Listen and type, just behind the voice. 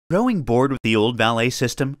Growing bored with the old valet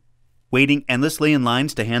system? Waiting endlessly in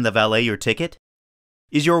lines to hand the valet your ticket?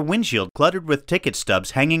 Is your windshield cluttered with ticket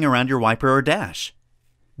stubs hanging around your wiper or dash?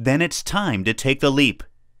 Then it's time to take the leap.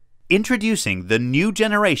 Introducing the new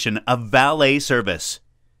generation of valet service,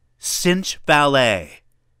 Cinch Valet.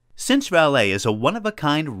 Cinch Valet is a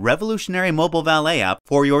one-of-a-kind revolutionary mobile valet app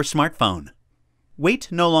for your smartphone. Wait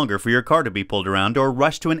no longer for your car to be pulled around or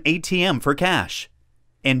rush to an ATM for cash.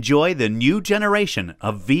 Enjoy the new generation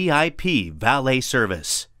of VIP valet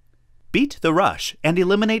service. Beat the rush and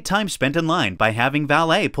eliminate time spent in line by having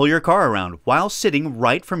valet pull your car around while sitting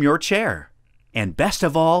right from your chair. And best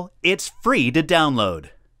of all, it's free to download.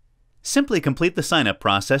 Simply complete the sign-up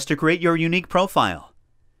process to create your unique profile.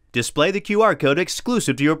 Display the QR code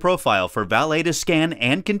exclusive to your profile for valet to scan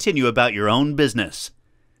and continue about your own business.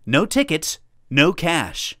 No tickets, no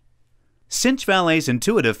cash. Cinch Valet's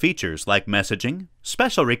intuitive features like messaging,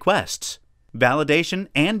 special requests, validation,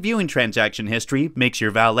 and viewing transaction history makes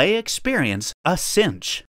your valet experience a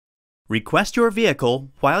cinch. Request your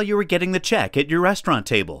vehicle while you are getting the check at your restaurant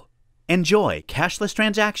table. Enjoy cashless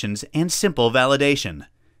transactions and simple validation.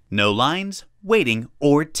 No lines, waiting,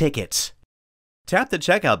 or tickets. Tap the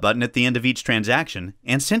checkout button at the end of each transaction,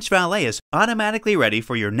 and Cinch Valet is automatically ready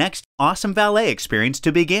for your next awesome valet experience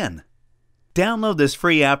to begin. Download this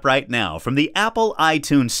free app right now from the Apple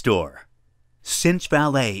iTunes Store. Cinch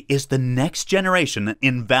Valet is the next generation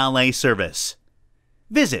in valet service.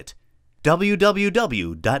 Visit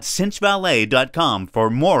www.cinchvalet.com for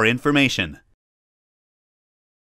more information.